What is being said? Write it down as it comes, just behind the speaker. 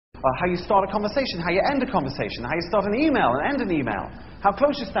how you start a conversation, how you end a conversation, how you start an email and end an email, how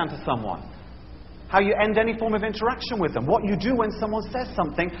close you stand to someone, how you end any form of interaction with them, what you do when someone says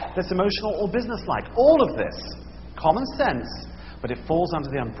something that's emotional or businesslike. All of this, common sense, but it falls under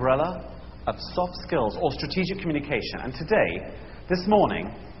the umbrella of soft skills or strategic communication. And today, this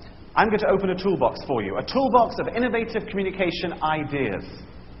morning, I'm going to open a toolbox for you, a toolbox of innovative communication ideas.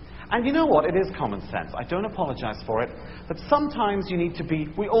 And you know what? It is common sense. I don't apologize for it. But sometimes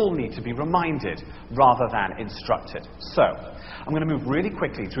we all need to be reminded rather than instructed. So, I'm going to move really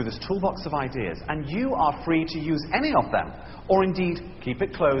quickly through this toolbox of ideas. And you are free to use any of them. Or indeed, keep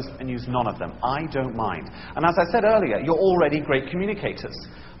it closed and use none of them. I don't mind. And as I said earlier, you're already great communicators.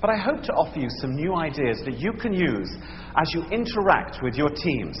 But I hope to offer you some new ideas that you can use as you interact with your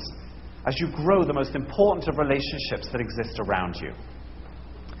teams, as you grow the most important of relationships that exist around you.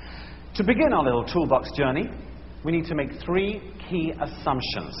 To begin our little toolbox journey, we need to make 3 key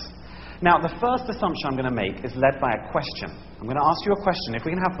assumptions. Now, the first assumption I'm going to make is led by a question. I'm going to ask you a question. If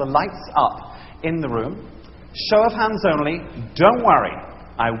we can have the lights up in the room, show of hands only, don't worry,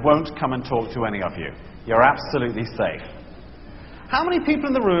 I won't come and talk to any of you. You're absolutely safe. How many people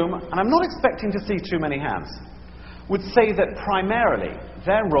in the room, and I'm not expecting to see too many hands, would say that primarily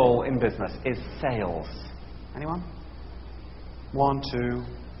their role in business is sales? Anyone? 1, 2...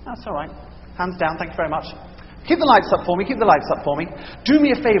 That's all right. Hands down, thank you very much. Keep the lights up for me, keep the lights up for me. Do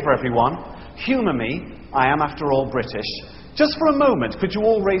me a favour, everyone. Humour me. I am, after all, British. Just for a moment, could you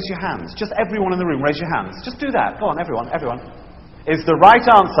all raise your hands? Just everyone in the room, raise your hands. Just do that. Go on, everyone, everyone. Is the right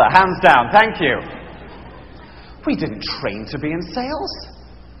answer. Hands down. Thank you. We didn't train to be in sales.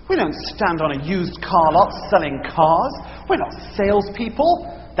 We don't stand on a used car lot selling cars. We're not salespeople.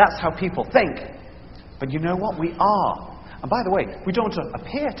 That's how people think. But you know what? We are. And by the way, we don't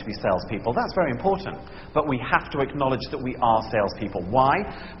appear to be salespeople. That's very important. But we have to acknowledge that we are salespeople.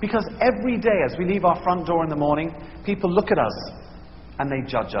 Why? Because every day as we leave our front door in the morning, people look at us and they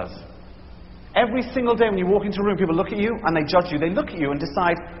judge us. Every single day when you walk into a room, people look at you and they judge you. They look at you and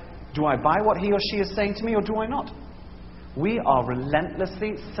decide, do I buy what he or she is saying to me or do I not? We are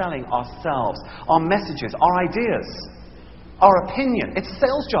relentlessly selling ourselves, our messages, our ideas, our opinion. It's a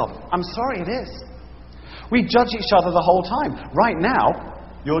sales job. I'm sorry, it is. We judge each other the whole time. Right now,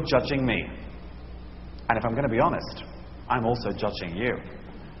 you're judging me. And if I'm going to be honest, I'm also judging you.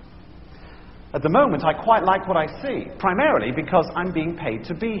 At the moment, I quite like what I see, primarily because I'm being paid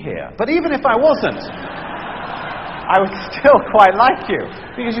to be here. But even if I wasn't, I would still quite like you,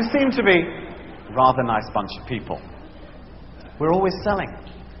 because you seem to be a rather nice bunch of people. We're always selling.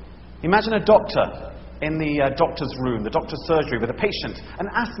 Imagine a doctor in the doctor's room, the doctor's surgery, with a patient, an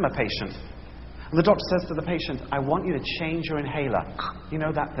asthma patient. And the doctor says to the patient, I want you to change your inhaler. You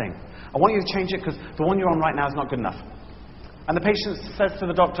know that thing. I want you to change it because the one you're on right now is not good enough. And the patient says to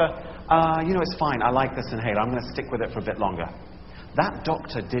the doctor, you know, it's fine. I like this inhaler. I'm going to stick with it for a bit longer. That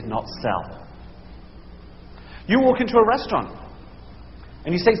doctor did not sell. You walk into a restaurant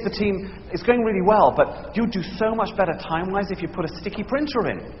and you say to the team, it's going really well, but you'd do so much better time-wise if you put a sticky printer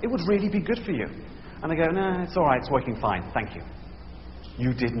in. It would really be good for you. And they go, no, it's all right. It's working fine. Thank you.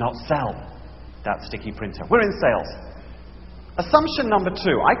 You did not sell that sticky printer. We're in sales. Assumption number 2.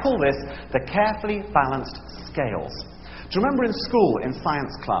 I call this the carefully balanced scales. Do you remember in school, in science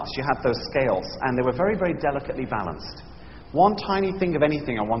class, you had those scales, and they were very, very delicately balanced. One tiny thing of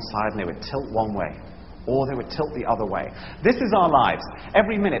anything on one side, and they would tilt one way, or they would tilt the other way. This is our lives.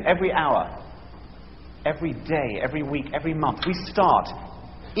 Every minute, every hour, every day, every week, every month, we start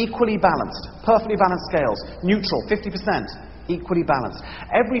equally balanced, perfectly balanced scales, neutral, 50%. Equally balanced.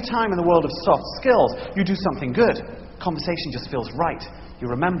 Every time in the world of soft skills, you do something good. Conversation just feels right. You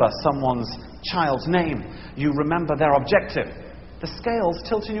remember someone's child's name. You remember their objective. The scales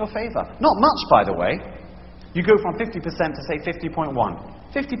tilt in your favor. Not much, by the way. You go from 50% to, say, 50.1,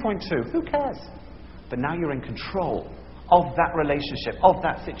 50.2. Who cares? But now you're in control of that relationship, of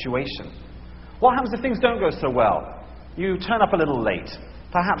that situation. What happens if things don't go so well? You turn up a little late.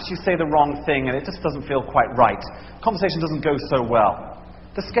 Perhaps you say the wrong thing and it just doesn't feel quite right. Conversation doesn't go so well.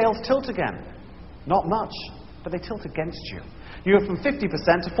 The scales tilt again. Not much, but they tilt against you. You go from 50%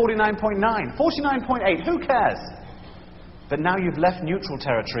 to 49.9, 49.8. Who cares? But now you've left neutral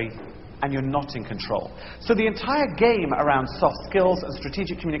territory and you're not in control. So the entire game around soft skills and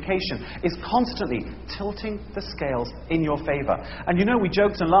strategic communication is constantly tilting the scales in your favor. And you know, we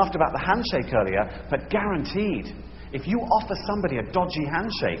joked and laughed about the handshake earlier, but guaranteed, if you offer somebody a dodgy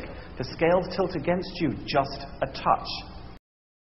handshake, the scales tilt against you just a touch.